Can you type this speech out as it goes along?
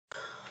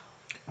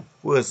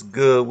What's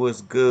good?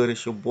 What's good?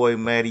 It's your boy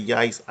Matty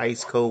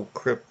Ice Cold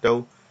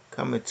Crypto,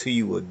 coming to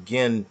you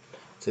again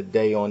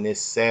today on this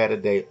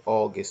Saturday,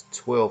 August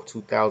 12th,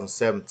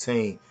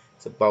 2017.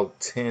 It's about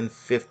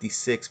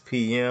 10:56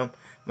 p.m.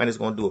 Man, just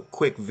gonna do a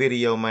quick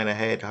video, man. I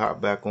had to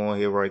hop back on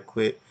here right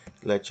quick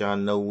to let y'all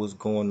know what's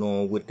going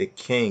on with the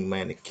king,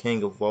 man. The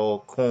king of all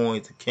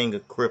coins, the king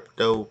of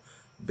crypto,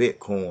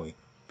 Bitcoin.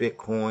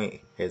 Bitcoin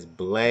has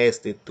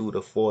blasted through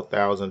the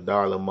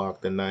 $4,000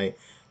 mark tonight,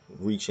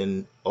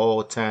 reaching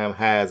all-time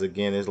highs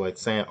again. It's like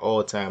saying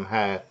all-time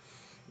high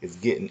is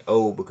getting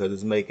old because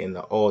it's making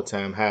the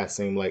all-time high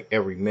seem like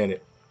every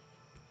minute.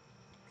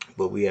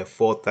 But we have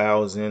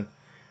 $4,000,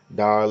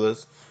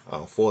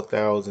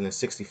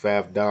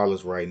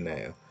 $4,065 right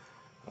now.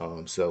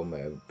 So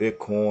man,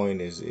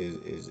 Bitcoin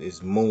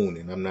is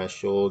mooning. I'm not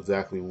sure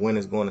exactly when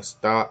it's going to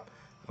stop.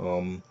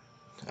 Um,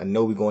 I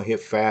know we're going to hit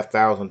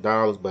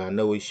 $5,000, but I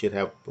know we should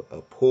have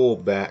a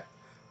pullback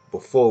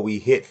before we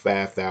hit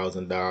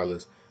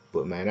 $5,000.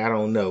 But man, I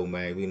don't know,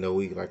 man. We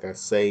like I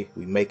say,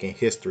 we making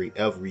history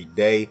every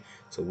day,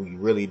 so we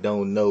really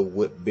don't know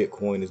what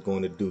Bitcoin is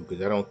going to do,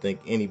 because I don't think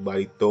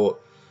anybody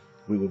thought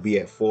we would be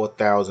at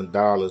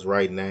 $4,000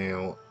 right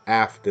now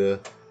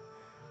after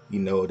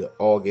the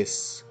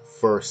August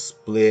 1st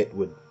split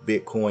with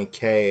Bitcoin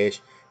Cash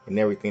and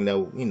everything that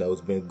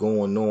has been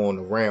going on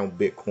around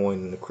Bitcoin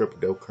and the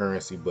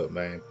cryptocurrency. But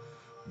man,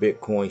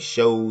 Bitcoin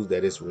shows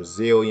that it's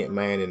resilient,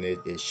 man, and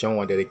it's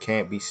showing that it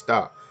can't be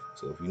stopped.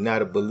 So if you're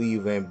not a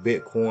believer in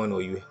Bitcoin,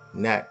 or you're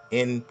not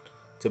into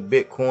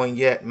Bitcoin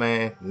yet,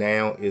 man,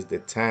 now is the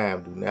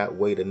time. Do not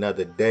wait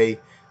another day.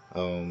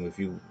 If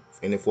you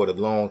in it for the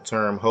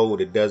long-term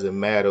hold, it doesn't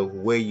matter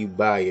where you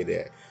buy it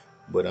at.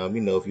 But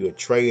if you're a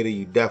trader,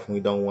 you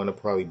definitely don't want to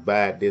probably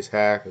buy it this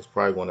high. It's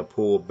probably going to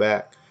pull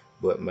back.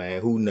 But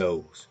man, who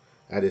knows?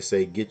 I just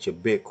say get your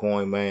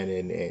Bitcoin, man,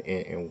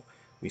 and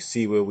we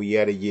see where we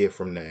at a year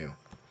from now.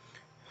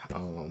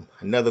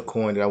 Another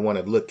coin that I want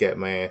to look at,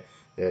 man,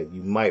 that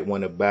you might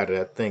want to buy, that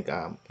I think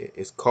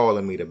it's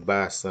calling me to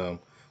buy some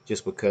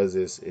just because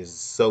it's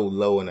so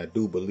low, and I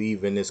do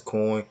believe in this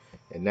coin,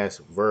 and that's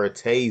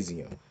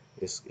Veritaseum.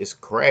 It's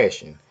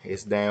crashing.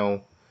 It's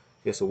down.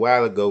 Just a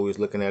while ago, we was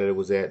looking at it. It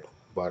was at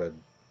about a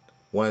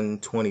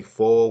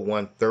 124,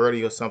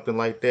 130 or something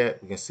like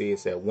that. We can see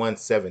it's at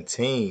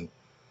 117.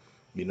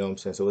 You know what I'm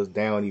saying? So it's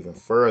down even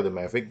further,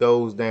 man. If it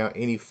goes down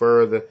any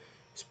further,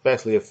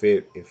 especially if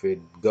it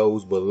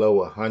goes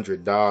below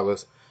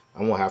 $100,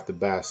 I'm gonna have to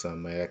buy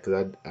some, man,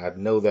 because I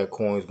know that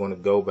coin's gonna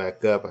go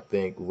back up. I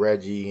think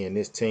Reggie and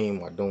his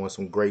team are doing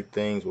some great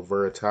things with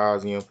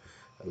Veritaseum,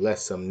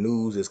 unless some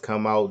news has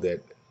come out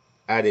that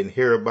I didn't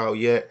hear about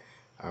yet.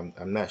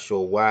 I'm not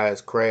sure why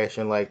it's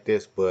crashing like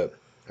this, but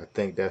I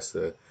think that's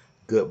a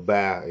good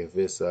buy if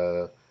it's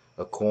a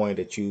coin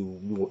that you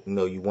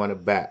want to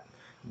back.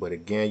 But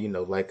again,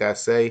 like I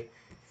say,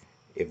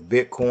 if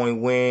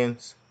Bitcoin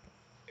wins,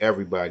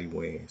 everybody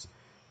wins.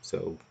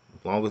 So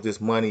as long as this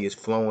money is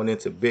flowing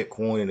into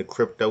Bitcoin in the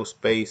crypto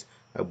space,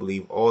 I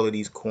believe all of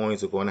these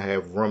coins are going to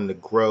have room to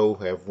grow,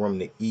 have room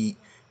to eat.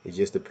 It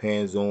just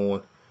depends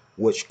on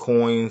which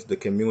coins the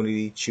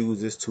community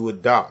chooses to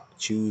adopt,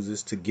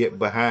 chooses to get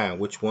behind.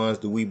 Which ones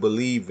do we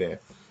believe in?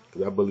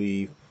 Because I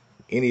believe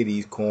any of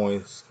these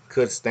coins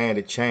could stand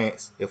a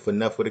chance if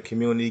enough of the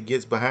community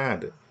gets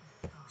behind it.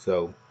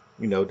 So,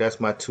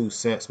 that's my 2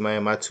 cents,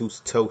 man, my two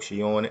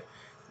toshi on it,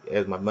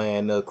 as my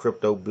man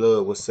Crypto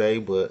Blood would say.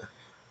 But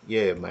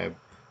yeah, man,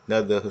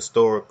 another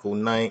historical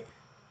night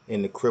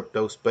in the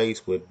crypto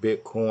space with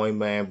Bitcoin,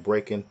 man,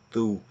 breaking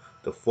through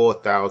the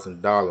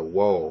 $4,000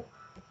 wall.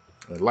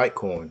 And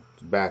Litecoin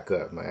is back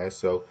up, man.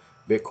 So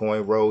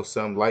Bitcoin rose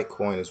some,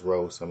 Litecoin has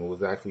rose some. It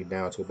was actually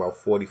down to about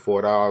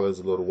 $44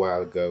 a little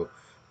while ago.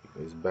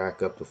 It's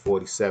back up to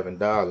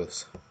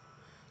 $47.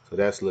 So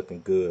that's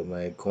looking good,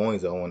 man.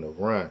 Coins are on the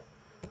run.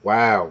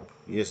 Wow,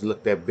 you just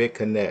looked at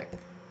BitConnect.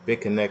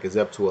 BitConnect is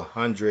up to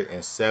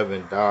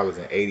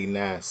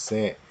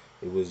 $107.89.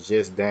 It was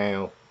just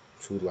down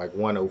to like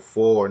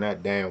 104,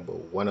 not down, but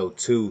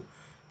 102.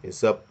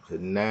 It's up to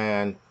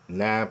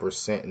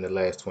 9% in the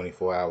last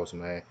 24 hours,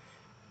 man.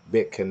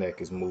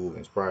 BitConnect is moving.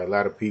 It's probably a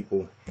lot of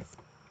people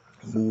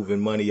moving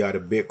money out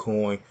of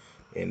Bitcoin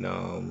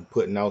and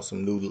putting out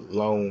some new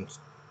loans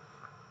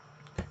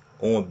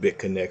on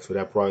BitConnect, so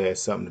that probably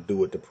has something to do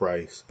with the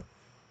price.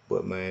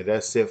 But man,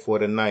 that's it for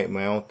tonight,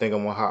 man. I don't think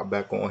I'm gonna hop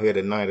back on here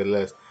tonight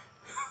unless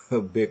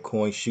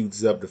Bitcoin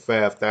shoots up to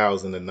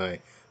 5,000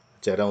 tonight,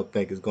 which I don't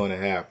think is gonna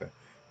happen.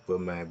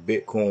 But man,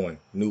 Bitcoin,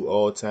 new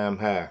all-time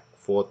high,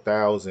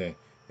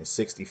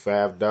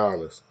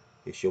 $4,065.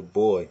 It's your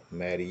boy,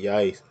 Matty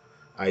Ice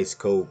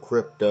Cold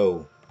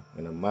Crypto,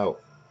 and I'm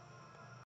out.